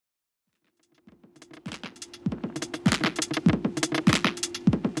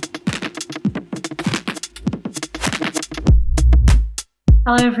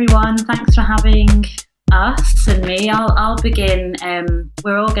Hello everyone, thanks for having us and me. I'll begin.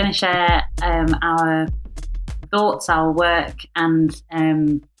 We're all going to share our thoughts, our work, and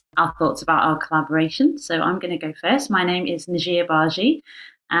our thoughts about our collaboration. So I'm going to go first. My name is Najia Bagi,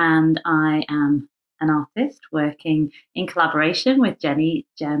 and I am an artist working in collaboration with Jenny,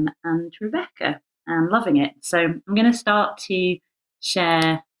 Jem, and Rebecca. I'm loving it. So I'm going to start to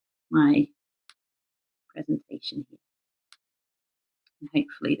share my presentation here. And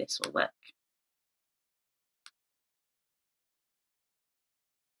hopefully this will work.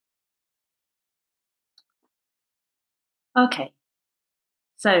 Okay,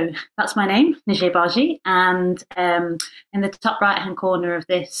 so that's my name, Najia Bagi, and in the top right-hand corner of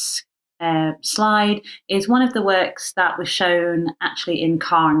this slide is one of the works that was shown actually in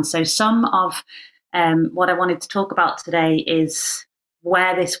CARN. So some of what I wanted to talk about today is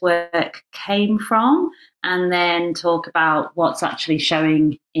where this work came from, and then talk about what's actually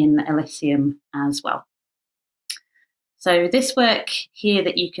showing in Elysium as well. So this work here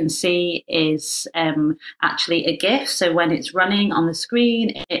that you can see is actually a GIF. So when it's running on the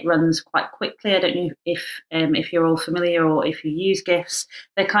screen, it runs quite quickly. I don't know if you're all familiar or if you use GIFs.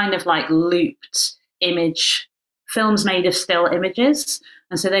 They're kind of like looped image films made of still images,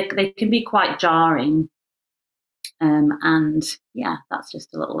 and so they can be quite jarring. And yeah, that's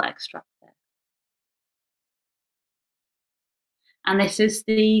just a little extract there. And this is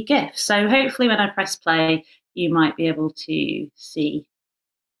the GIF. So hopefully when I press play, you might be able to see.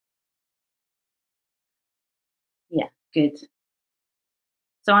 Yeah, good.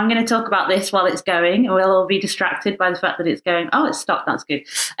 So I'm going to talk about this while it's going. We'll all be distracted by the fact that it's going. Oh, it's stopped. That's good.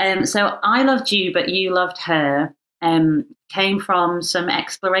 So I loved you, but you loved her. Came from some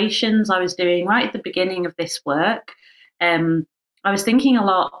explorations I was doing right at the beginning of this work. I was thinking a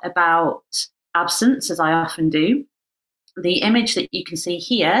lot about absence, as I often do. The image that you can see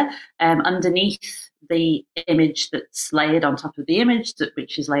here, underneath the image that's layered on top of the image,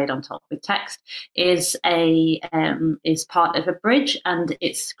 which is layered on top with text, is part of a bridge, and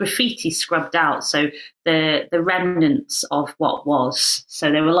it's graffiti scrubbed out. So the remnants of what was.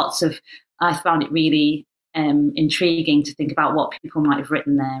 So there were lots of. I found it really intriguing to think about what people might have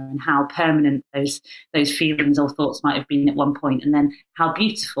written there and how permanent those feelings or thoughts might have been at one point, and then how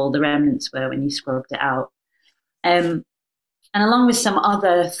beautiful the remnants were when you scrubbed it out. And along with some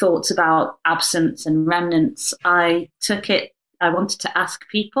other thoughts about absence and remnants, I wanted to ask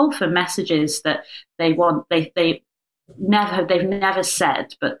people for messages that they've never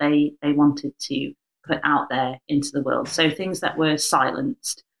said, but they wanted to put out there into the world. So things that were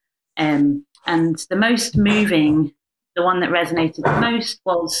silenced. And the most moving, the one that resonated the most,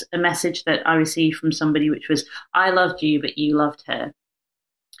 was a message that I received from somebody, which was, I loved you, but you loved her.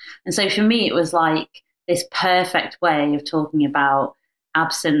 And so for me, it was like this perfect way of talking about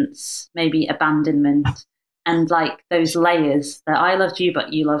absence, maybe abandonment, and like those layers that I loved you,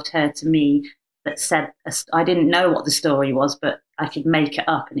 but you loved her, to me, that said, I didn't know what the story was, but I could make it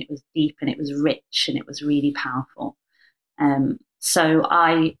up, and it was deep and it was rich and it was really powerful. So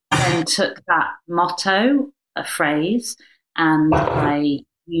I then took that motto, a phrase, and I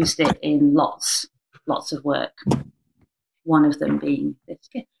used it in lots of work, one of them being this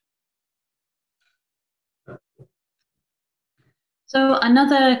gift. So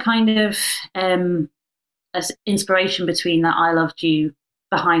another kind of inspiration between that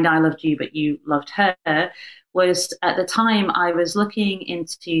behind I loved you, but you loved her, was at the time I was looking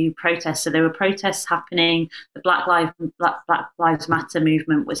into protests. So there were protests happening, the Black Lives Matter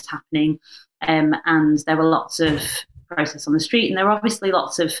movement was happening, and there were lots of protests on the street, and there were obviously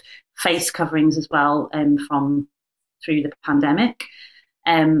lots of face coverings as well through the pandemic.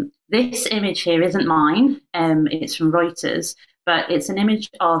 This image here isn't mine, it's from Reuters, but it's an image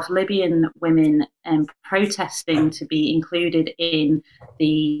of Libyan women protesting to be included in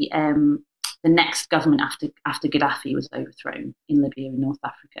the next government after Gaddafi was overthrown in Libya in North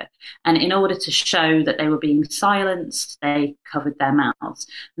Africa. And in order to show that they were being silenced, they covered their mouths.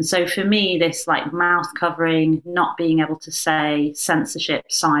 And so for me, this like mouth covering, not being able to say, censorship,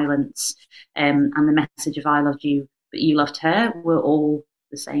 silence, and the message of I loved you, but you loved her, were all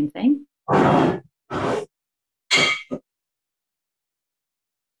the same thing.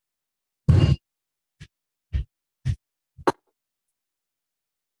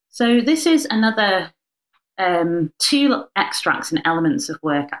 So this is another two extracts and elements of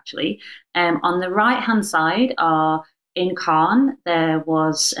work, actually. On the right-hand side are, in CARN, there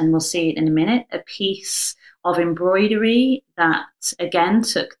was, and we'll see it in a minute, a piece of embroidery that, again,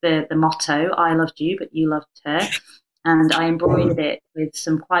 took the motto, I loved you, but you loved her, and I embroidered it with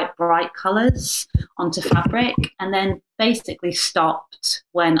some quite bright colours onto fabric, and then basically stopped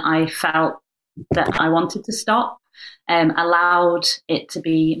when I felt that I wanted to stop. Allowed it to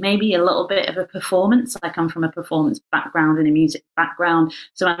be maybe a little bit of a performance. I come from a performance background and a music background.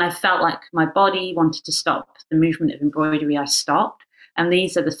 So when I felt like my body wanted to stop the movement of embroidery, I stopped. And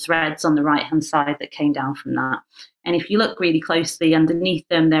these are the threads on the right-hand side that came down from that. And if you look really closely underneath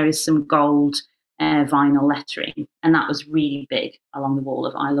them, there is some gold vinyl lettering. And that was really big along the wall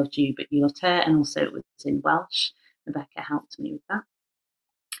of I loved you, but you loved her. And also it was in Welsh. Rebecca helped me with that.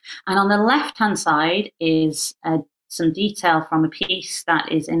 And on the left-hand side is some detail from a piece that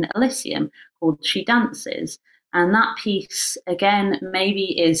is in Elysium called She Dances. And that piece, again,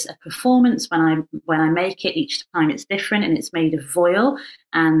 maybe is a performance when I make it. Each time it's different, and it's made of voile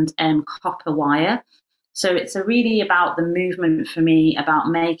and copper wire. So it's really about the movement for me, about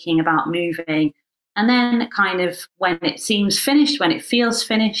making, about moving. And then kind of when it seems finished, when it feels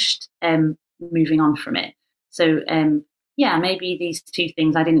finished, moving on from it. So yeah, maybe these two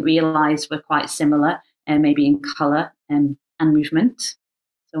things I didn't realise were quite similar, maybe in colour and movement.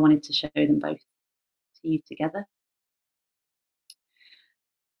 So I wanted to show them both to you together.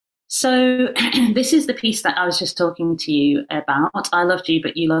 So this is the piece that I was just talking to you about. I loved you,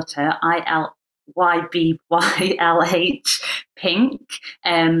 but you loved her. ILYBYLH pink.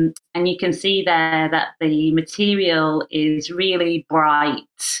 And you can see there that the material is really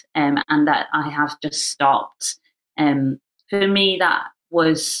bright, and that I have just stopped. For me, that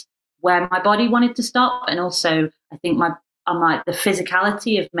was where my body wanted to stop, and also I think the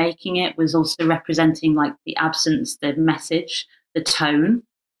physicality of making it was also representing like the absence, the message, the tone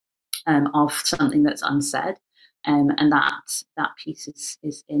of something that's unsaid, and that piece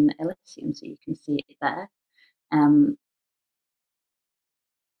is in Elysium, so you can see it there, and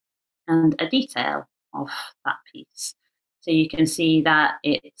a detail of that piece. So you can see that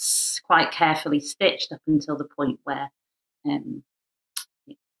it's quite carefully stitched up until the point where it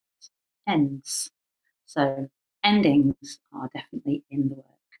ends. So endings are definitely in the work.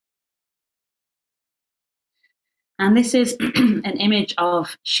 And this is an image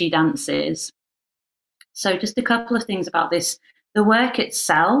of She Dances. So just a couple of things about this. The work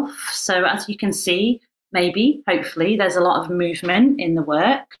itself, so as you can see, maybe, hopefully, there's a lot of movement in the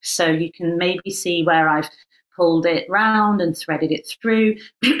work. So you can maybe see where I've pulled it round and threaded it through,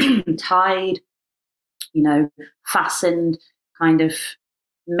 tied, fastened, kind of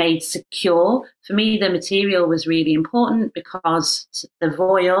made secure. For me, the material was really important because the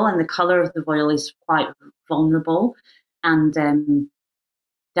voile and the colour of the voile is quite vulnerable and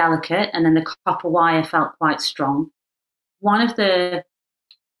delicate, and then the copper wire felt quite strong. One of the,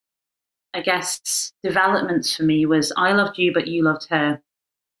 I guess, developments for me was I loved you, but you loved her.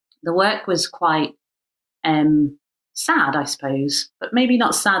 The work was quite sad, I suppose, but maybe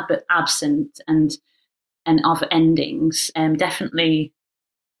not sad, but absent and of endings. Definitely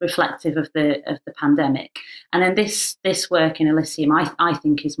reflective of the pandemic. And then this work in Elysium, I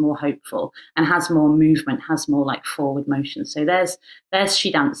think, is more hopeful and has more movement, has more like forward motion. So there's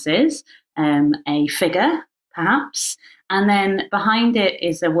She Dances, a figure perhaps, and then behind it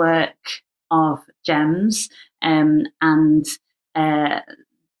is a work of gems, and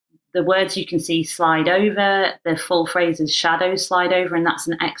the words you can see slide over, the full phrases shadows slide over, and that's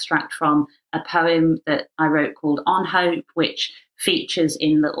an extract from a poem that I wrote called On Hope, which features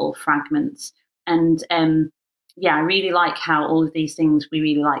in little fragments. And yeah, I really like how all of these things, we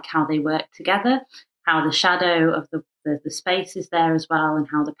really like how they work together, how the shadow of the space is there as well, and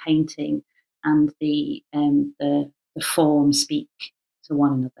how the painting and the form speak to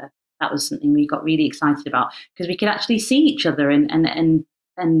one another. That was something we got really excited about because we could actually see each other and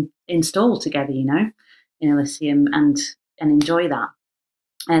install together, in Elysium and enjoy that.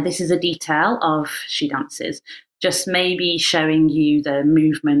 This is a detail of She Dances, just maybe showing you the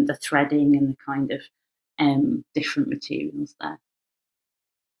movement, the threading, and the kind of different materials there.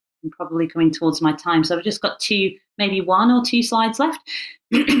 I'm probably coming towards my time, so I've just got maybe one or two slides left.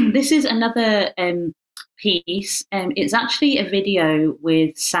 This is another piece. It's actually a video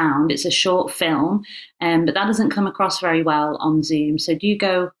with sound. It's a short film, but that doesn't come across very well on Zoom. So do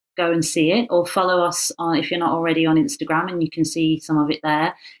go and see it, or follow us if you're not already on Instagram, and you can see some of it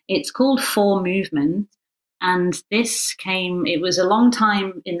there. It's called For Movement. And it was a long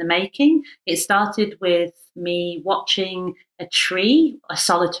time in the making. It started with me watching a tree, a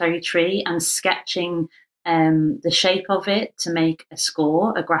solitary tree, and sketching the shape of it to make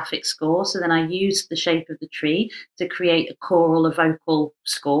a graphic score. So then I used the shape of the tree to create a choral, a vocal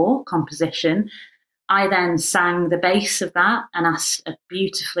score composition. I then sang the bass of that and asked a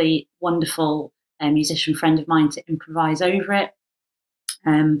beautifully wonderful a musician friend of mine to improvise over it.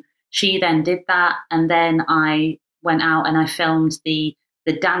 She then did that, and then I went out and I filmed the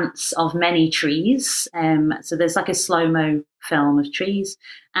dance of many trees. So there's like a slow-mo film of trees,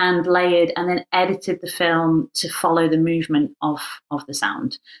 and layered and then edited the film to follow the movement of the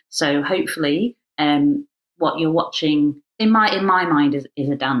sound. So hopefully what you're watching in my mind is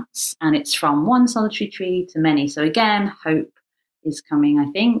a dance, and it's from one solitary tree to many. So again, hope is coming,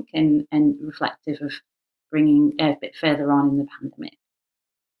 I think, and reflective of bringing a bit further on in the pandemic.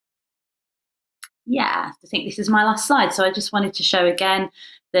 Yeah, I think this is my last slide. So I just wanted to show again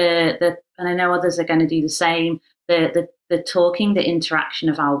and I know others are going to do the same, the talking, the interaction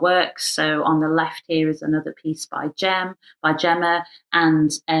of our works. So on the left here is another piece by Gemma,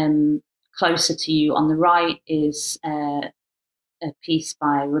 and closer to you on the right is a piece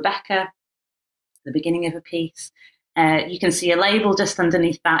by Rebecca, the beginning of a piece. You can see a label just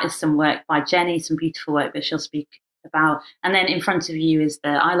underneath that is some work by Jenny, some beautiful work that she'll speak about. And then in front of you is the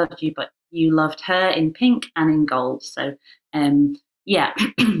I Loved You, But You Loved Her in pink and in gold. So yeah,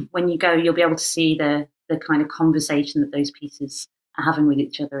 when you go, you'll be able to see the kind of conversation that those pieces are having with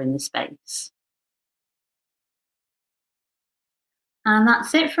each other in the space. And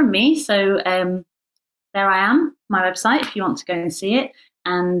that's it from me. So there I am, my website, if you want to go and see it.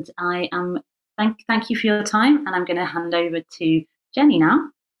 And I am thank you for your time. And I'm going to hand over to Jenny now.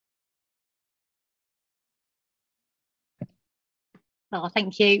 Oh,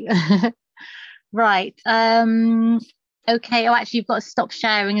 thank you. Right. Okay. Oh, actually, you've got to stop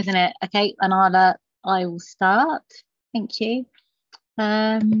sharing, isn't it? Okay. And I will start. Thank you.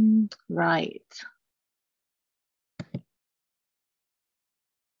 Right.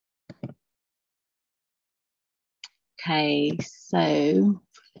 Okay. So,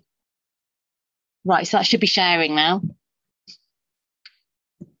 right. So that should be sharing now.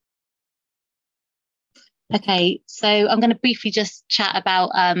 Okay, so I'm going to briefly just chat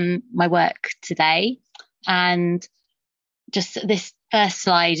about my work today, and just this first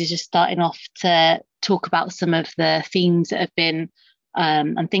slide is just starting off to talk about some of the themes that have been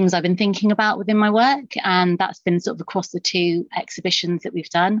and things I've been thinking about within my work, and that's been sort of across the two exhibitions that we've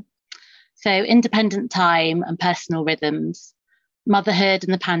done. So independent time and personal rhythms, motherhood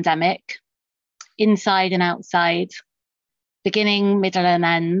and the pandemic, inside and outside, beginning, middle and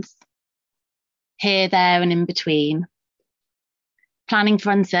ends, here, there, and in between. Planning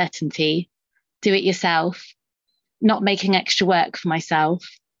for uncertainty, do it yourself, not making extra work for myself,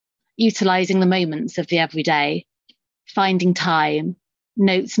 utilising the moments of the everyday, finding time,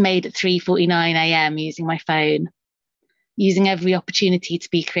 notes made at 3:49 a.m. using my phone, using every opportunity to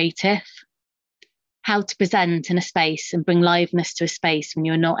be creative, how to present in a space and bring liveness to a space when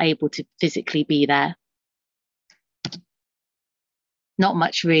you're not able to physically be there. Not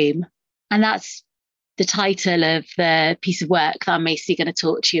much room. And that's the title of the piece of work that I'm basically going to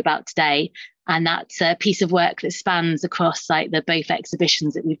talk to you about today. And that's a piece of work that spans across like the both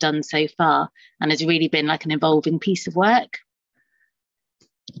exhibitions that we've done so far, and has really been like an evolving piece of work.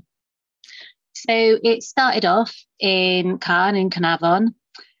 So it started off in CARN in Caernarfon,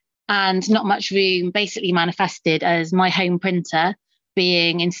 and Not Much Room basically manifested as my home printer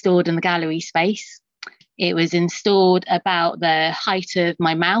being installed in the gallery space. It was installed about the height of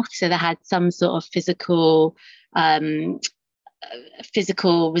my mouth, so they had some sort of physical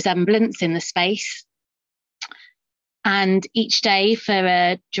resemblance in the space. And each day for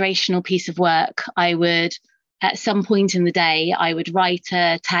a durational piece of work, I would, at some point in the day, I would write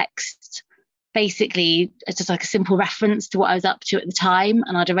a text, basically it's just like a simple reference to what I was up to at the time,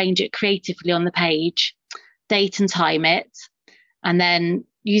 and I'd arrange it creatively on the page, date and time it, and then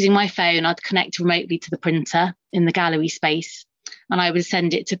using my phone, I'd connect remotely to the printer in the gallery space, and I would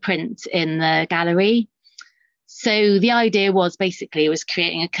send it to print in the gallery. So the idea was basically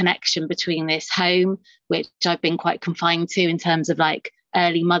creating a connection between this home, which I've been quite confined to in terms of like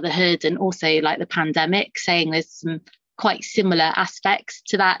early motherhood, and also like the pandemic, saying there's some quite similar aspects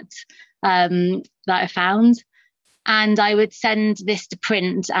to that that I found. And I would send this to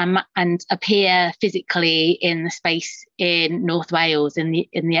print and appear physically in the space in North Wales in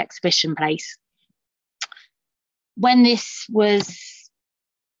the exhibition place. When this was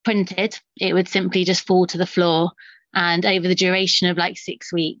printed, it would simply just fall to the floor, and over the duration of like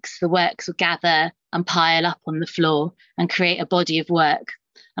 6 weeks, the works would gather and pile up on the floor and create a body of work.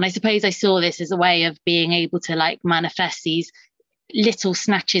 And I suppose I saw this as a way of being able to like manifest these little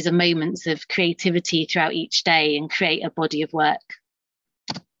snatches of moments of creativity throughout each day and create a body of work.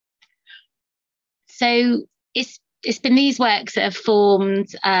 So it's been these works that have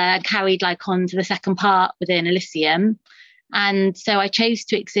formed, carried like on to the second part within Elysium. And so I chose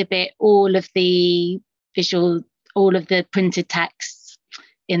to exhibit all of the printed texts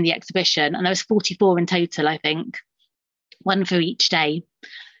in the exhibition. And there was 44 in total, I think, one for each day.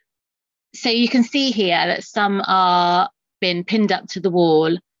 So you can see here that some are been pinned up to the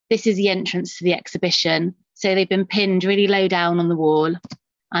wall. This is the entrance to the exhibition. So they've been pinned really low down on the wall,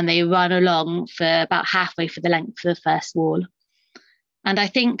 and they run along for about halfway for the length of the first wall. And I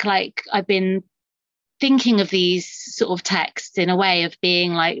think, like, I've been thinking of these sort of texts in a way of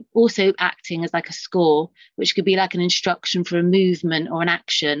being like also acting as like a score, which could be like an instruction for a movement or an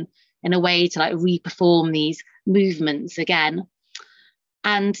action, in a way to like re-perform these movements again.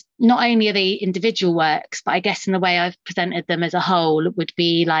 And not only are they individual works, but I guess in the way I've presented them as a whole would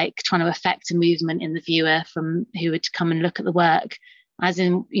be like trying to affect a movement in the viewer from who would come and look at the work. As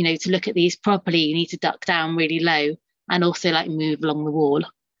in, you know, to look at these properly, you need to duck down really low and also like move along the wall.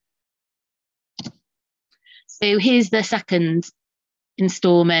 So here's the second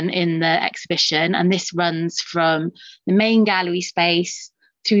instalment in the exhibition, and this runs from the main gallery space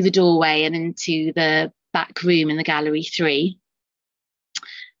through the doorway and into the back room in the gallery 3.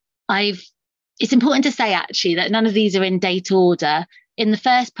 It's important to say actually that none of these are in date order. In the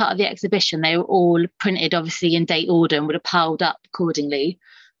first part of the exhibition, they were all printed obviously in date order and would have piled up accordingly.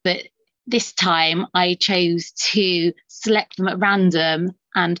 But this time I chose to select them at random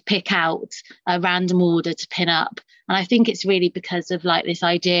and pick out a random order to pin up. And I think it's really because of like this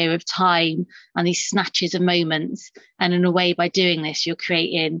idea of time and these snatches of moments. And in a way, by doing this,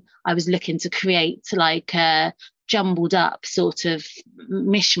 I was looking to create like a jumbled up sort of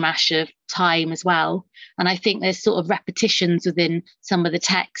mishmash of time as well. And I think there's sort of repetitions within some of the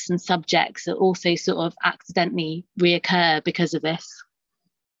texts and subjects that also sort of accidentally reoccur because of this.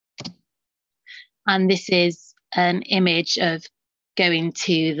 And this is an image of going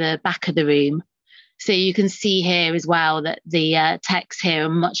to the back of the room. So you can see here as well that the texts here are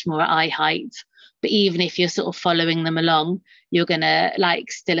much more at eye height. But even if you're sort of following them along, you're going to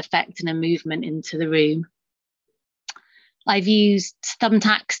like still affect a movement into the room. I've used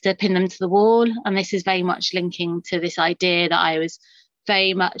thumbtacks to pin them to the wall, and this is very much linking to this idea that I was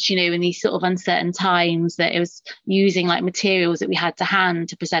very much, you know, in these sort of uncertain times, that it was using like materials that we had to hand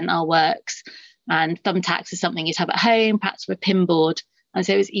to present our works. And thumbtacks is something you'd have at home, perhaps with a pin board. And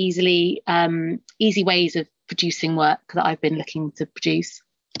so it was easy ways of producing work that I've been looking to produce.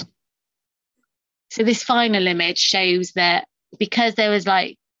 So this final image shows that because there was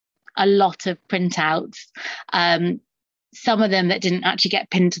like a lot of printouts, some of them that didn't actually get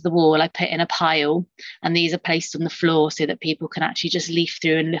pinned to the wall, I put in a pile, and these are placed on the floor so that people can actually just leaf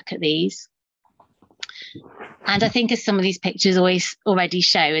through and look at these. And I think, as some of these pictures already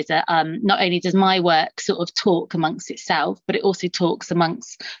show, is that not only does my work sort of talk amongst itself, but it also talks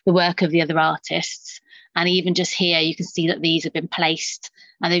amongst the work of the other artists. And even just here, you can see that these have been placed,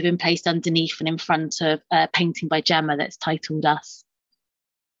 and they've been placed underneath and in front of a painting by Gemma that's titled Us.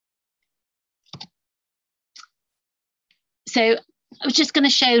 So I was just going to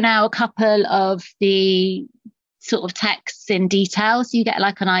show now a couple of the sort of texts in detail, so you get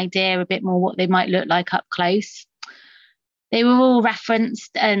like an idea a bit more what they might look like up close. They were all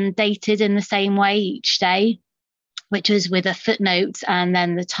referenced and dated in the same way each day, which was with a footnote and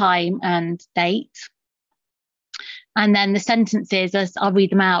then the time and date. And then the sentences, as I'll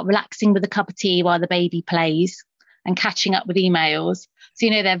read them out: relaxing with a cup of tea while the baby plays, and catching up with emails. So,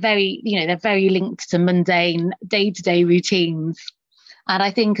 they're very linked to mundane day-to-day routines. And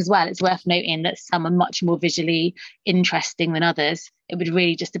I think as well, it's worth noting that some are much more visually interesting than others. It would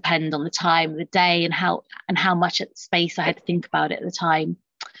really just depend on the time of the day and how much space I had to think about it at the time.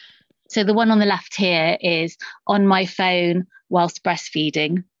 So the one on the left here is on my phone whilst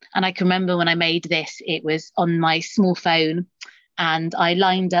breastfeeding. And I can remember when I made this, it was on my small phone, and I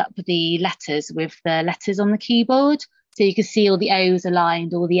lined up the letters with the letters on the keyboard. So you can see all the O's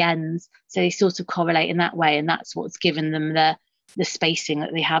aligned, all the N's. So they sort of correlate in that way. And that's what's given them the spacing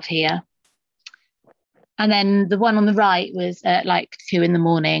that they have here. And then the one on the right was at like 2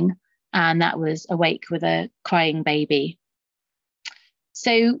 a.m, and that was awake with a crying baby.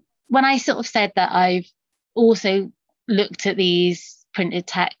 So when I sort of said that I've also looked at these printed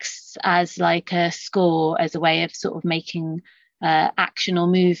texts as like a score, as a way of sort of making action or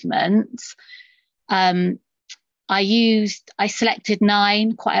movement, I selected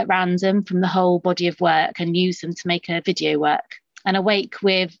 9 quite at random from the whole body of work and used them to make a video work. And Awake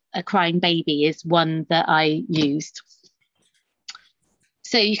with a Crying Baby is one that I used.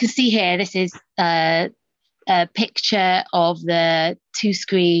 So you can see here, this is a picture of the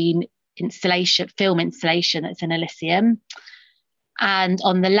 2-screen film installation that's in Elysium. And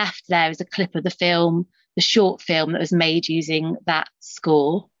on the left there is a clip of the film the short film that was made using that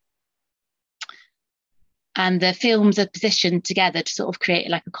score. And the films are positioned together to sort of create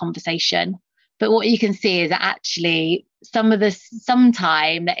like a conversation. But what you can see is that actually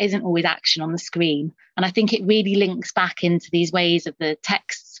sometime there isn't always action on the screen. And I think it really links back into these ways of the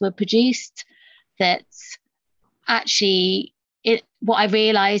texts were produced, that actually what I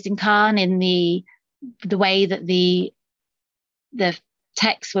realised in CARN, in the way that the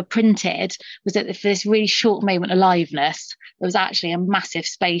texts were printed, was that for this really short moment of aliveness, there was actually a massive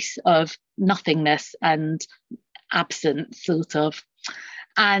space of nothingness and absence, sort of.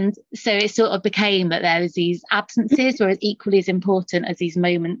 And so it sort of became that there was these absences were equally as important as these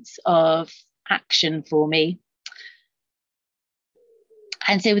moments of action for me.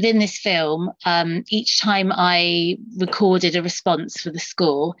 And so within this film, each time I recorded a response for the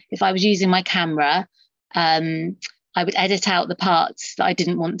score, if I was using my camera, I would edit out the parts that I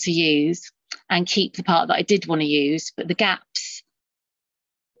didn't want to use and keep the part that I did want to use, but the gaps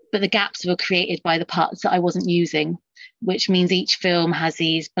were created by the parts that I wasn't using, which means each film has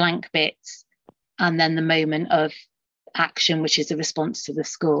these blank bits and then the moment of action, which is a response to the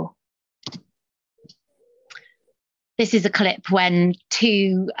score. This is a clip when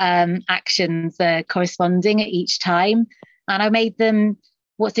two actions are corresponding at each time. And I made them,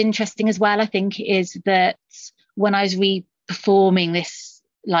 what's interesting as well, I think, is that when I was re-performing this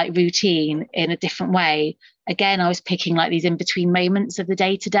like routine in a different way, again, I was picking like these in-between moments of the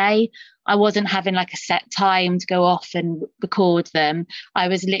day-to-day. I wasn't having like a set time to go off and record them. I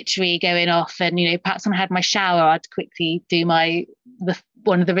was literally going off and, you know, perhaps when I had my shower, I'd quickly do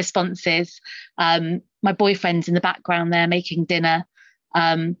one of the responses. My boyfriend's in the background there making dinner.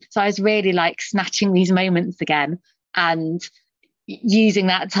 So I was really like snatching these moments again and using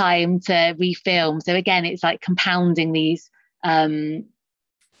that time to refilm. So again, it's like compounding these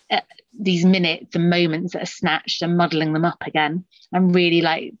minutes and moments that are snatched and muddling them up again. I'm really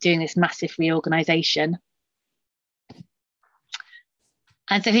like doing this massive reorganization.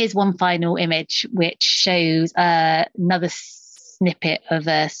 And so here's one final image, which shows another snippet of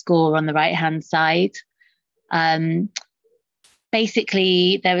a score on the right hand side.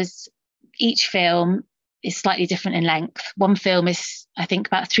 Basically, each film is slightly different in length. One film is, I think,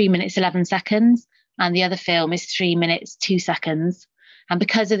 about 3 minutes 11 seconds, and the other film is 3 minutes 2 seconds. And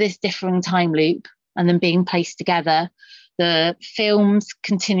because of this differing time loop and them being placed together, the films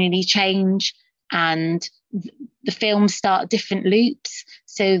continually change and the films start different loops.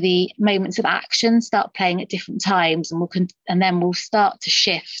 So the moments of action start playing at different times, and then we'll start to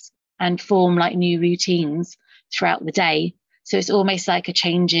shift and form like new routines throughout the day. So it's almost like a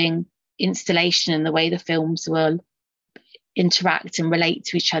changing installation in the way the films will interact and relate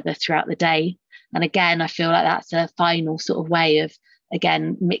to each other throughout the day. And again, I feel like that's a final sort of way of,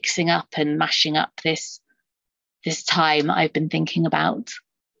 again, mixing up and mashing up this time I've been thinking about.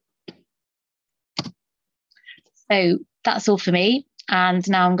 So that's all for me. And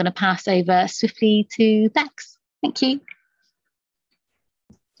now I'm going to pass over swiftly to Bex. Thank you.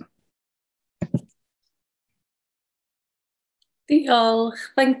 Diolch.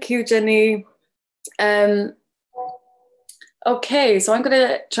 Thank you, Jenny. Okay, so I'm going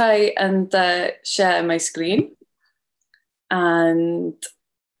to try and share my screen and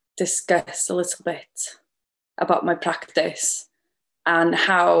discuss a little bit about my practice and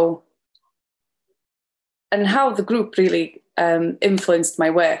how the group really influenced my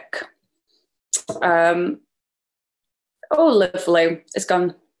work. Oh, lovely. It's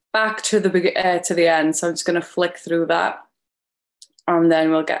gone back to the end, so I'm just going to flick through that and then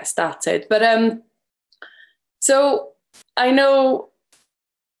we'll get started. But so I know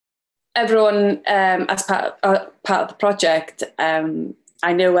everyone as part of the project.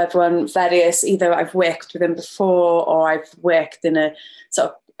 I know everyone various, either I've worked with them before or I've worked in a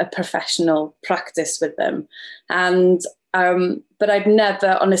sort of a professional practice with them. And but I'd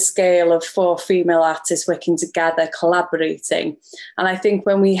never on a scale of 4 female artists working together, collaborating. And I think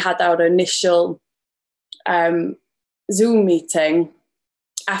when we had our initial Zoom meeting,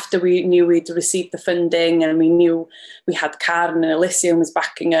 after we knew we'd received the funding and we knew we had CARN and Elysium was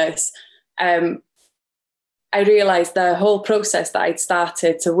backing us, I realised the whole process that I'd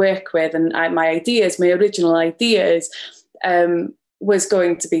started to work with and my original ideas, was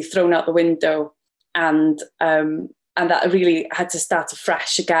going to be thrown out the window, and that I really had to start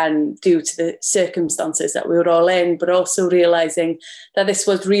afresh again due to the circumstances that we were all in, but also realising that this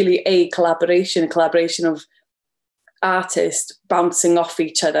was really a collaboration of artists bouncing off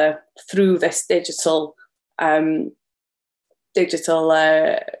each other through this digital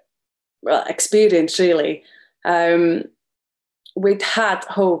experience, really. we'd had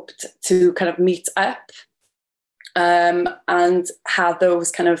hoped to kind of meet up and have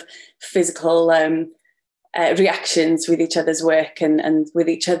those kind of physical reactions with each other's work and with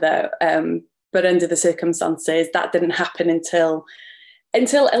each other. But under the circumstances, that didn't happen until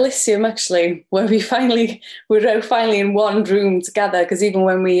Elysium, actually, where we're finally in one room together. Because even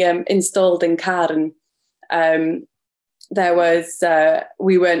when we installed in CARN,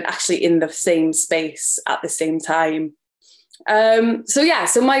 we weren't actually in the same space at the same time.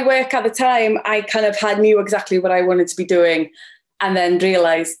 So my work at the time, I kind of knew exactly what I wanted to be doing, and then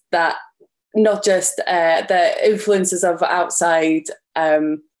realised that not just the influences of outside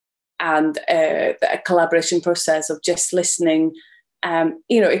and the collaboration process of just listening.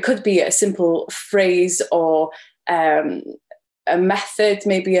 It could be a simple phrase or a method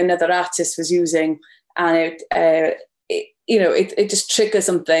maybe another artist was using, and it just triggers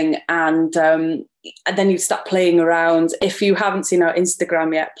something, and then you start playing around. If you haven't seen our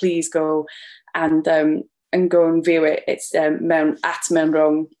Instagram yet, please go and go and view it. It's at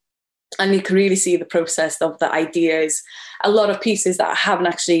MEWNrhwng. And you can really see the process of the ideas. A lot of pieces that haven't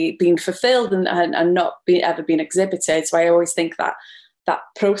actually been fulfilled and not ever been exhibited. So I always think that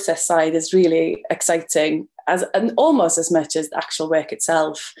process side is really exciting, and almost as much as the actual work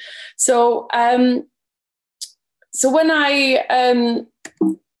itself. So when I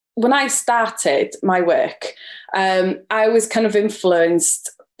started my work, I was kind of influenced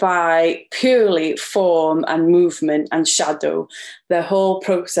by purely form and movement and shadow, the whole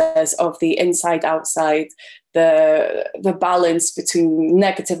process of the inside outside, the balance between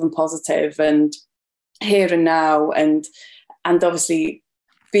negative and positive, and here and now, and obviously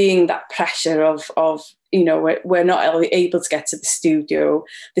being that pressure of we're not able to get to the studio.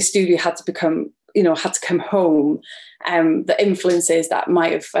 The studio had to come home. The influences that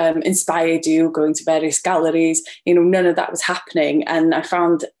might have inspired you, going to various galleries, none of that was happening. And I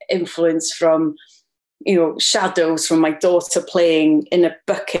found influence from, shadows from my daughter playing in a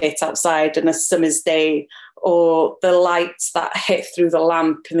bucket outside on a summer's day, or the lights that hit through the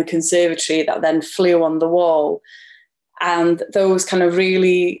lamp in the conservatory that then flew on the wall. And those kind of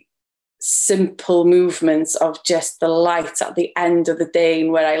really simple movements of just the light at the end of the day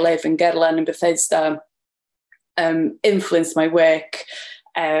where I live in Gerlan in Bethesda influenced my work.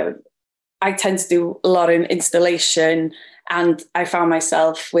 I tend to do a lot in installation, and I found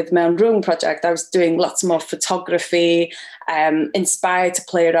myself with MEWNrhwng project. I was doing lots more photography, inspired to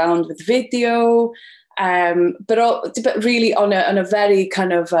play around with video, but really on a very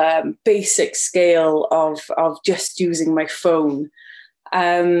kind of basic scale of just using my phone.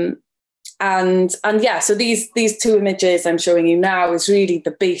 So these two images I'm showing you now is really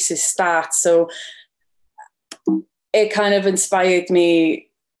the basis start. So it kind of inspired me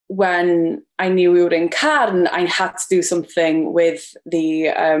when I knew we were in CARN. I had to do something with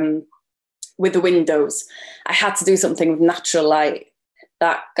the windows. I had to do something with natural light,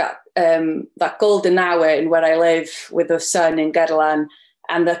 that golden hour in where I live with the sun in Gerlan,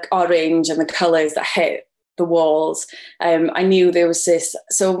 and the orange and the colours that hit the walls. I knew there was this,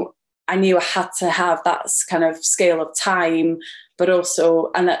 so I knew I had to have that kind of scale of time, but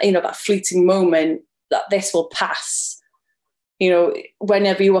also, and that fleeting moment that this will pass.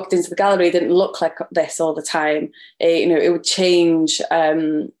 Whenever you walked into the gallery, it didn't look like this all the time. It would change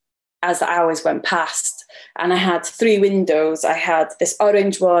as the hours went past. And I had 3 windows. I had this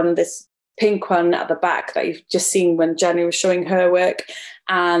orange one, this pink one at the back that you've just seen when Jenny was showing her work,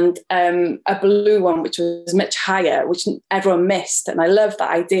 and a blue one, which was much higher, which everyone missed. And I love that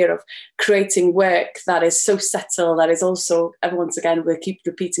idea of creating work that is so subtle, that is also, and once again, we'll keep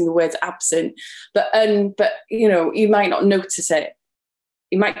repeating the word absent, but you might not notice it.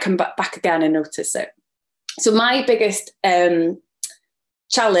 You might come back again and notice it. So my biggest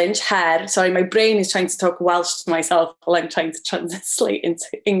challenge here, sorry, my brain is trying to talk Welsh to myself while I'm trying to translate into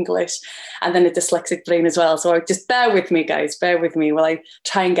English, and then a dyslexic brain as well. So just bear with me, guys, bear with me while I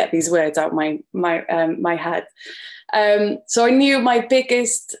try and get these words out my head. So I knew my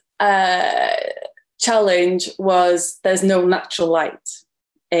biggest challenge was there's no natural light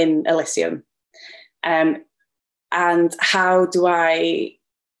in Elysium. And how do I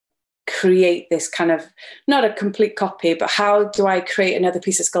create this kind of, not a complete copy, but how do I create another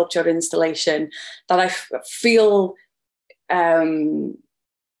piece of sculpture or installation that I feel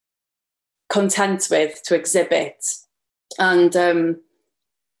content with to exhibit? And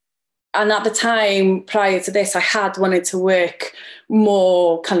at the time prior to this, I had wanted to work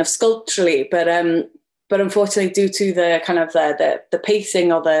more kind of sculpturally, but unfortunately, due to the kind of the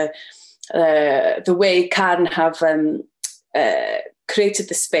pacing or the way CARN have created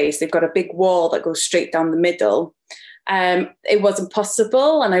the space, they've got a big wall that goes straight down the middle, It wasn't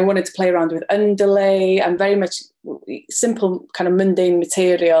possible, and I wanted to play around with underlay and very much simple kind of mundane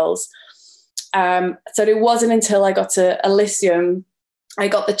materials. So it wasn't until I got to Elysium I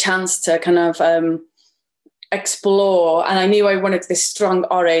got the chance to kind of explore, and I knew I wanted this strong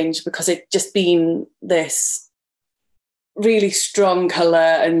orange because it'd just been this really strong colour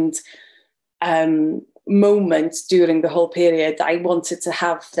and moment during the whole period that I wanted to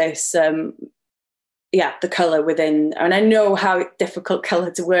have this the colour within. And I know how difficult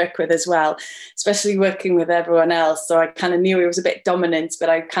colour to work with as well, especially working with everyone else. So I kind of knew it was a bit dominant, but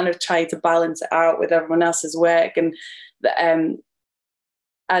I kind of tried to balance it out with everyone else's work. And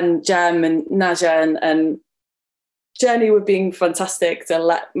Jem and Najia and Jenny were being fantastic to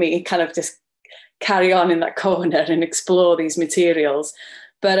let me kind of just carry on in that corner and explore these materials.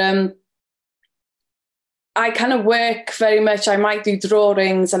 But I kind of work very much, I might do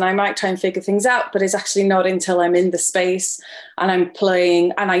drawings and I might try and figure things out, but it's actually not until I'm in the space and I'm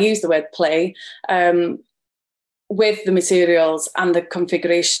playing, and I use the word play, with the materials and the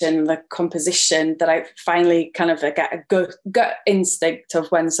configuration, the composition, that I finally kind of get a gut instinct of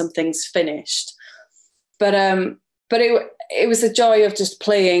when something's finished. But it was the joy of just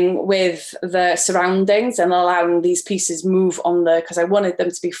playing with the surroundings and allowing these pieces move on because I wanted them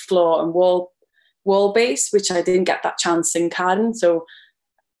to be floor and wall based, which I didn't get that chance in CARN. So,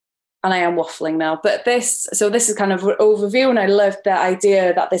 and I am waffling now, but this is kind of an overview, and I loved the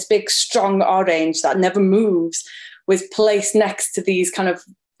idea that this big strong orange that never moves was placed next to these kind of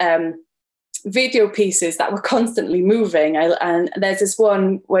video pieces that were constantly moving. And there's this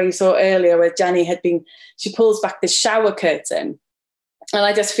one where you saw earlier where Jenny she pulls back the shower curtain, and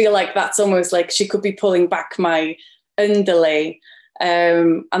I just feel like that's almost like she could be pulling back my underlay.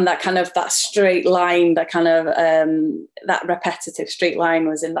 And that straight line, that repetitive straight line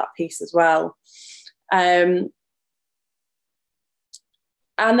was in that piece as well. And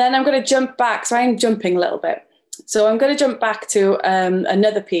then I'm going to jump back. So I'm jumping a little bit. So I'm going to jump back to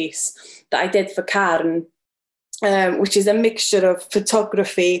another piece that I did for CARN, which is a mixture of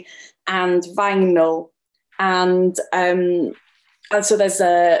photography and vinyl. And so there's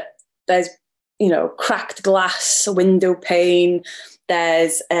cracked glass, window pane.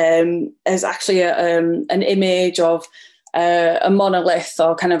 There's actually an image of a monolith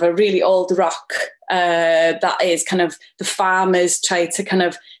or kind of a really old rock that is kind of the farmers try to kind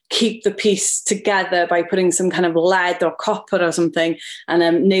of keep the piece together by putting some kind of lead or copper or something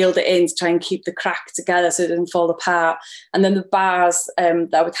and nailed it in to try and keep the crack together so it didn't fall apart. And then the bars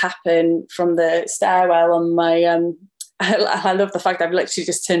that would happen from the stairwell on my I love the fact I've literally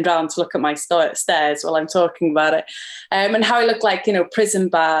just turned around to look at my stairs while I'm talking about it, and how it looked like, prison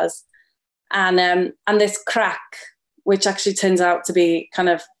bars, and this crack, which actually turns out to be kind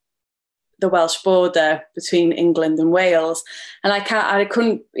of the Welsh border between England and Wales. And I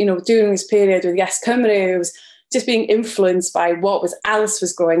couldn't, during this period with Yes Cymru, it was just being influenced by what else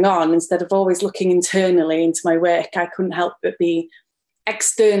was going on instead of always looking internally into my work. I couldn't help but be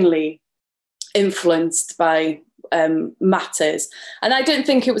externally influenced by matters. And I didn't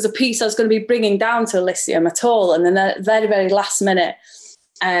think it was a piece I was going to be bringing down to Elysium at all. And then at the very, very last minute,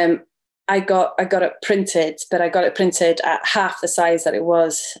 I got it printed, but I got it printed at half the size that it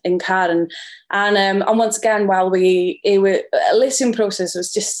was in CARN. And once again, Elysium process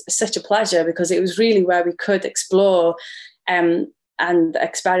was just such a pleasure because it was really where we could explore and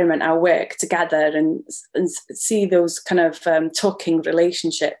experiment our work together and see those kind of talking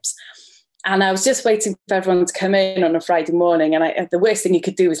relationships. And I was just waiting for everyone to come in on a Friday morning. And the worst thing you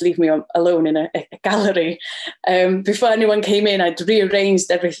could do was leave me alone in a gallery. Before anyone came in, I'd rearranged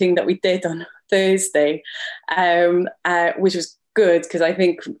everything that we did on Thursday, which was good because I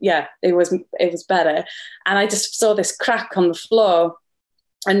think, it was better. And I just saw this crack on the floor,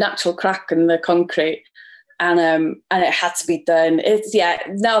 a natural crack in the concrete. And it had to be done.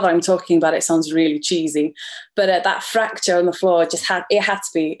 Now that I'm talking about it, it sounds really cheesy, but that fracture on the floor had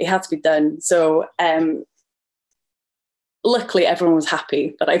to be done. So luckily everyone was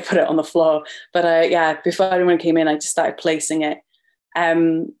happy that I put it on the floor. But before anyone came in, I just started placing it. I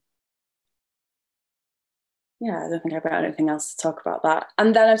don't think I've got anything else to talk about that.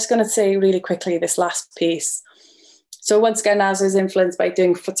 And then I'm just going to say really quickly this last piece. So once again, as I was influenced by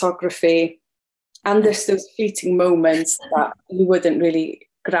doing photography. And there's those fleeting moments that you wouldn't really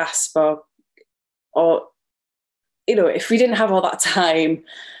grasp or if we didn't have all that time,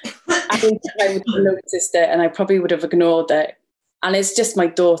 I think I would have noticed it and I probably would have ignored it. And it's just my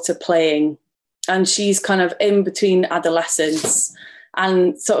daughter playing, and she's kind of in between adolescence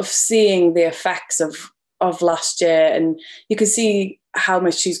and sort of seeing the effects of last year. And you can see how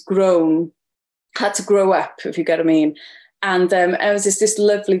much she's grown had to grow up, if you get what I mean. And it was this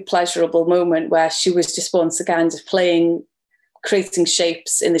lovely, pleasurable moment where she was just once again just playing, creating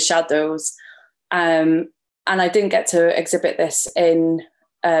shapes in the shadows. And I didn't get to exhibit this in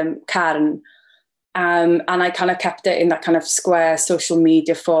CARN. And I kind of kept it in that kind of square social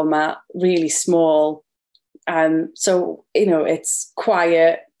media format, really small. So, you know, it's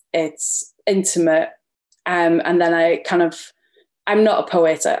quiet, it's intimate. And then I'm not a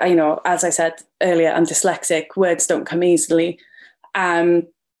poet. You know, as I said earlier, I'm dyslexic. Words don't come easily. But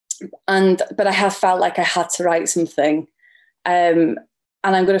I have felt like I had to write something. And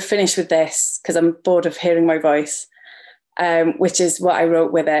I'm going to finish with this because I'm bored of hearing my voice, which is what I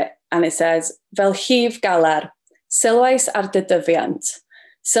wrote with it. And it says, fel hif galar, sylwais ar dy dyfiant,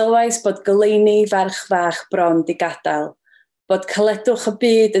 sylwais bod goleuni ferch fach bron di gadael, bod caledwch y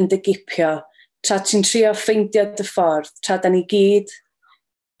byd yn digipio, tra ti'n trio ffeindio dy ffordd, tra da ni gyd,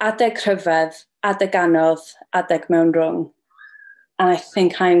 adeg rhyfedd, adeg anodd, adeg mewn rhwng. And I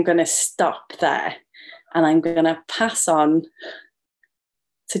think I'm going to stop there and I'm going to pass on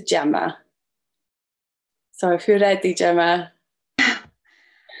to Gemma. So if you're ready, Gemma.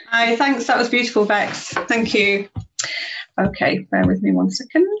 Hi, thanks. That was beautiful, Bex. Thank you. Okay, bear with me 1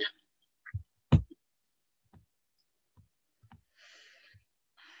 second.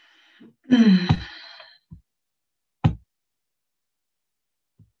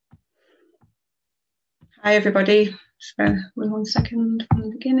 Hi, everybody. Just bear with 1 second from the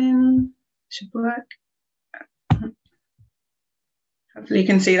beginning. Should work. Hopefully you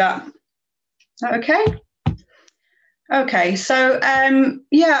can see that. Is that okay? Okay, so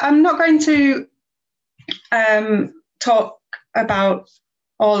yeah, I'm not going to talk about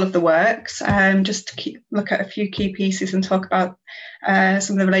all of the works, just to look at a few key pieces and talk about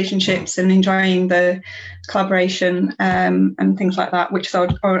some of the relationships and enjoying the collaboration and things like that, which has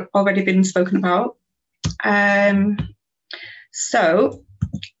already been spoken about. So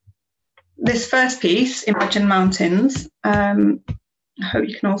this first piece, Imagine Mountains, I hope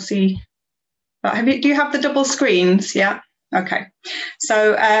you can all see that. Do you have the double screens? Yeah. Okay.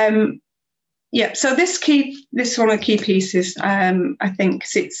 So yeah. So this is one of the key pieces. I think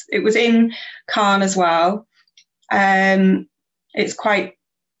it was in CARN as well. It's quite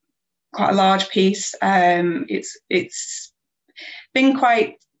a large piece. It's been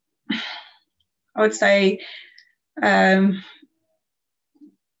quite, I would say,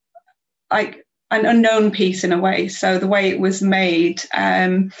 like an unknown piece in a way. So the way it was made,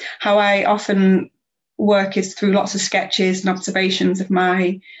 how I often work is through lots of sketches and observations of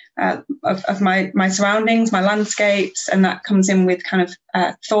my surroundings, my landscapes, and that comes in with kind of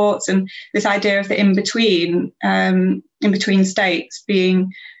thoughts and this idea of the in between states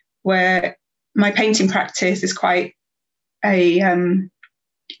being where my painting practice is quite a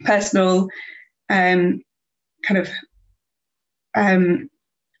personal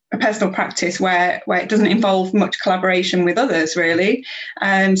a personal practice where it doesn't involve much collaboration with others, really.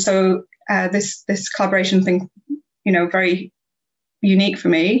 So this collaboration thing, you know, very unique for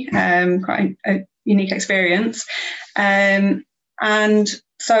me, quite a unique experience. And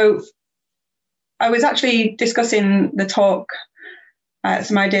so I was actually discussing the talk,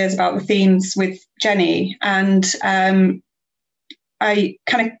 some ideas about the themes with Jenny, and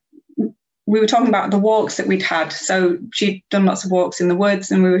we were talking about the walks that we'd had. So she'd done lots of walks in the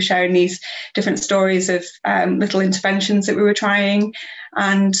woods, and we were sharing these different stories of little interventions that we were trying.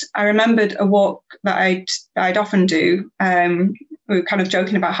 And I remembered a walk that I'd often do. We were kind of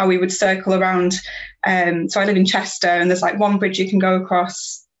joking about how we would circle around. So I live in Chester, and there's like one bridge you can go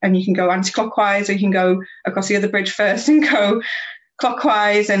across, and you can go anti-clockwise, or you can go across the other bridge first and go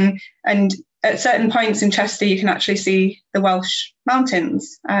clockwise. And at certain points in Chester, you can actually see the Welsh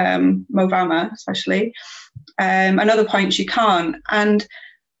mountains, Mo'Rama especially, and other points you can't. And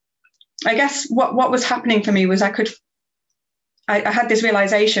I guess what was happening for me was I had this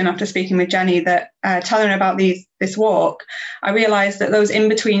realization after speaking with Jenny that telling her about this walk, I realized that those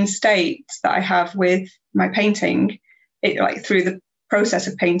in-between states that I have with my painting, like through the process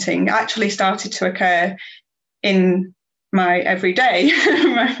of painting, actually started to occur in my everyday,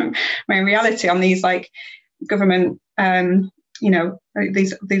 my reality on these like government,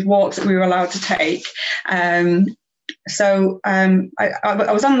 these walks that we were allowed to take. So I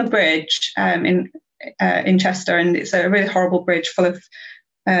was on the bridge in Chester, and it's a really horrible bridge full of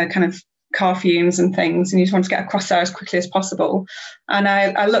kind of car fumes and things, and you just want to get across there as quickly as possible. And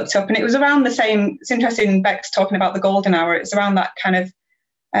I looked up, and it was around the same. It's interesting, Beck's talking about the golden hour. It's around that kind of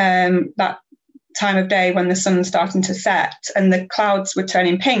that time of day when the sun's starting to set and the clouds were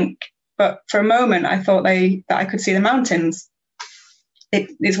turning pink. But for a moment, I thought that I could see the mountains.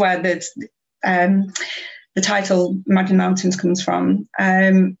 It is where the title Imagine Mountains comes from,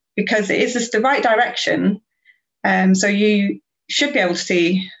 because it is just the right direction. So you should be able to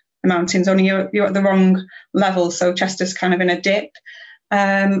see the mountains, only you're at the wrong level. So Chester's kind of in a dip.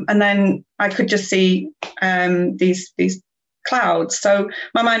 And then I could just see these clouds. So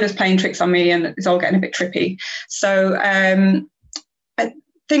my mind was playing tricks on me, and it's all getting a bit trippy. So I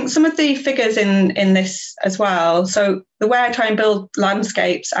think some of the figures in this as well. So the way I try and build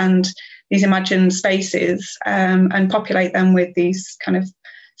landscapes and these imagined spaces and populate them with these kind of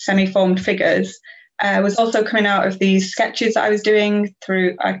semi-formed figures was also coming out of these sketches that I was doing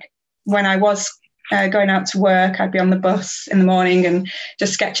through, when I was going out to work. I'd be on the bus in the morning and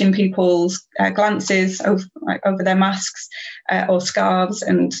just sketching people's glances over their masks or scarves.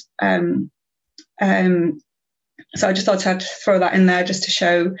 And so I just thought I'd throw that in there just to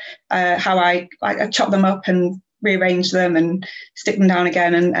show how I chop them up and rearrange them and stick them down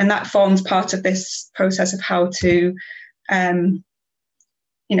again. And that forms part of this process of how to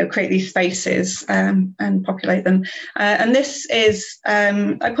create these spaces and populate them. And this is,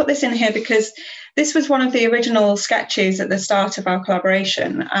 I put this in here because this was one of the original sketches at the start of our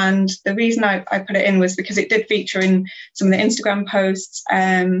collaboration. And the reason I put it in was because it did feature in some of the Instagram posts.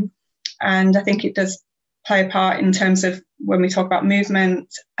 And I think it does play a part in terms of when we talk about movement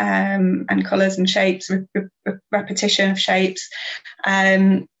and colours and shapes, repetition of shapes.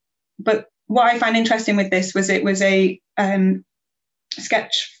 But what I find interesting with this was it was a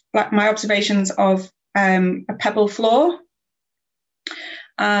sketch, like my observations of a pebble floor.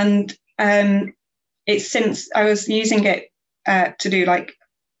 And it's since I was using it to do like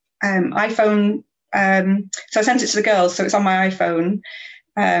iPhone. So I sent it to the girls, so it's on my iPhone.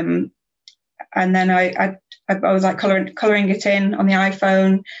 And then I was like colouring it in on the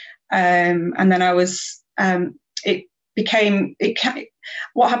iPhone. And then I was,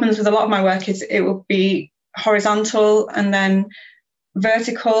 what happens with a lot of my work is it will be horizontal and then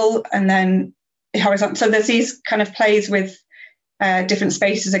vertical and then horizontal. So there's these kind of plays with different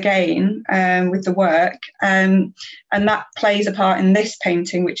spaces again with the work. And that plays a part in this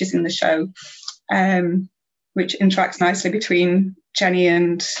painting, which is in the show, which interacts nicely between Jenny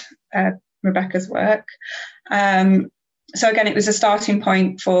and Rebecca's work. So again, it was a starting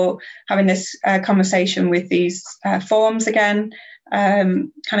point for having this conversation with these forms again,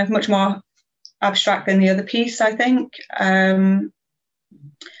 kind of much more abstract than the other piece, I think.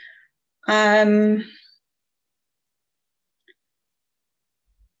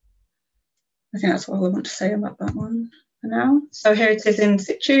 I think that's all I want to say about that one for now. So here it is in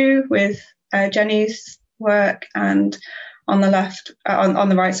situ with Jenny's work, and on the left, on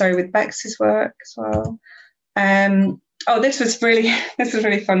the right, sorry, with Bex's work as well. This was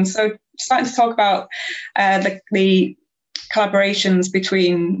really fun. So starting to talk about the collaborations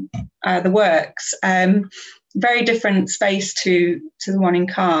between the works. Very different space to the one in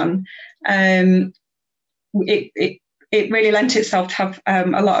Cairn. It really lent itself to have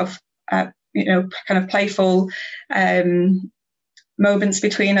a lot of kind of playful moments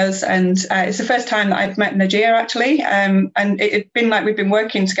between us, and it's the first time that I've met Najia actually, and it'd been like we've been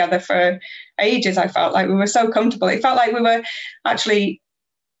working together for ages. I felt like we were so comfortable. It felt like we were actually,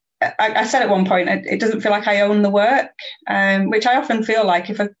 I said at one point, it doesn't feel like I own the work, which I often feel like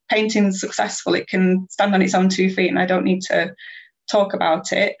if a painting's successful, it can stand on its own 2 feet and I don't need to talk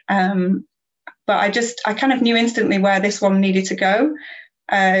about it. But I kind of knew instantly where this one needed to go.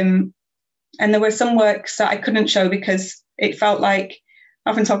 And there were some works that I couldn't show because it felt like, I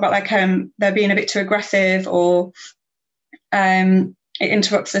often talk about like they're being a bit too aggressive, or it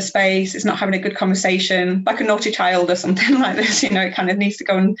interrupts the space, it's not having a good conversation, like a naughty child or something like this, it kind of needs to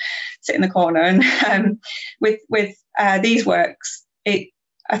go and sit in the corner. And with these works, I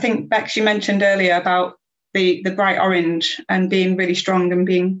think Bex, you mentioned earlier about the bright orange and being really strong and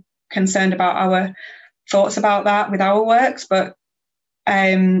being concerned about our thoughts about that with our works, but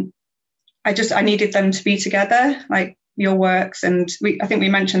I needed them to be together, like your works, and I think we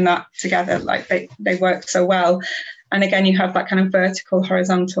mentioned that together, like they work so well. And again, you have that kind of vertical,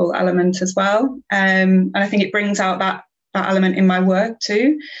 horizontal element as well, and I think it brings out that element in my work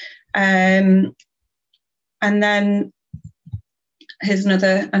too. And then here's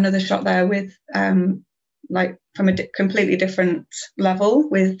another shot there with like from a completely different level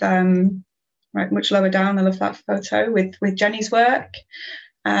with right much lower down. I love that photo with Jenny's work.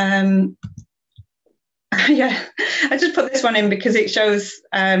 Yeah, I just put this one in because it shows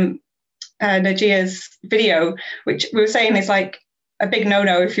Najia's video, which we were saying is like a big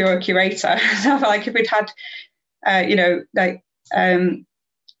no-no if you're a curator. So I felt like if we'd had,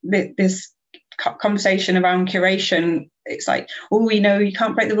 this conversation around curation, it's like, oh, you know, you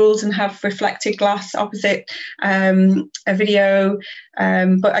can't break the rules and have reflected glass opposite a video.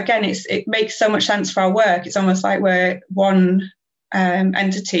 But again, it makes so much sense for our work. It's almost like we're one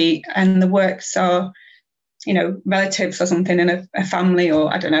entity, and the works are, you know, relatives or something in a family,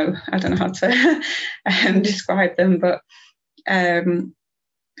 or I don't know how to describe them, but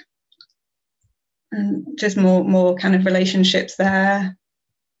just more kind of relationships there.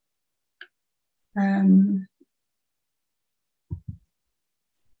 And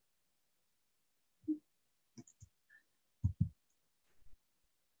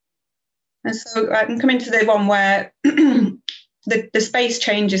so I'm coming to the one where the space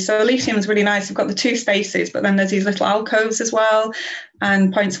changes. So Elysium is really nice. We've got the two spaces, but then there's these little alcoves as well,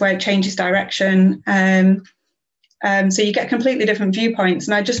 and points where it changes direction. So you get completely different viewpoints,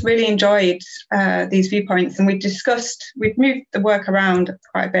 and I just really enjoyed these viewpoints. And we've moved the work around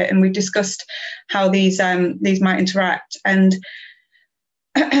quite a bit, and we discussed how these might interact. And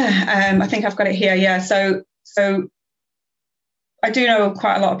I think I've got it here. Yeah. So I do know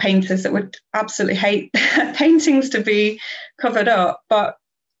quite a lot of painters that would absolutely hate paintings to be covered up, but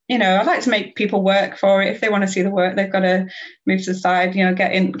you know, I'd like to make people work for it. If they want to see the work, they've got to move to the side, you know,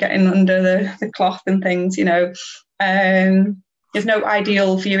 get in under the cloth and things, you know. There's no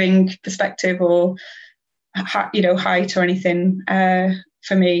ideal viewing perspective or, you know, height or anything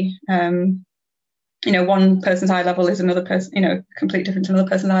for me. You know, one person's eye level is another person, you know, completely different to another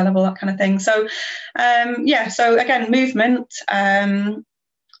person's eye level, that kind of thing. So, yeah, so again, movement,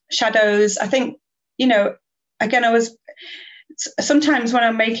 shadows. I think, you know, again, sometimes when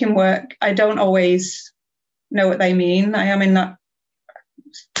I'm making work, I don't always know what they mean. I am in that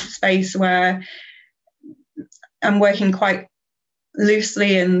space where I'm working quite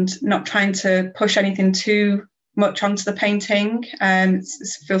loosely and not trying to push anything too much onto the painting. It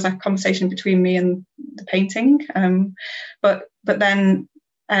feels like a conversation between me and the painting. But then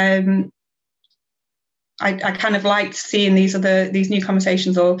I kind of liked seeing these new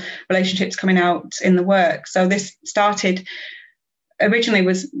conversations or relationships coming out in the work. So this started originally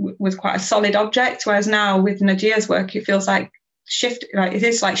was quite a solid object, whereas now with Najia's work, it feels like it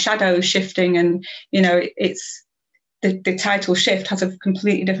is like shadows shifting, and you know, it's the title shift has a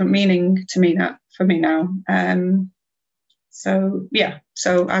completely different meaning to me now. For me now, so yeah,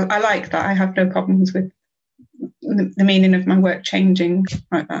 so I like that. I have no problems with the meaning of my work changing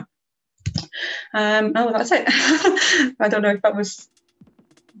like that. Oh, that's it. I don't know if that was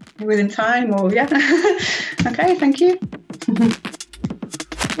within time or yeah. Okay, thank you.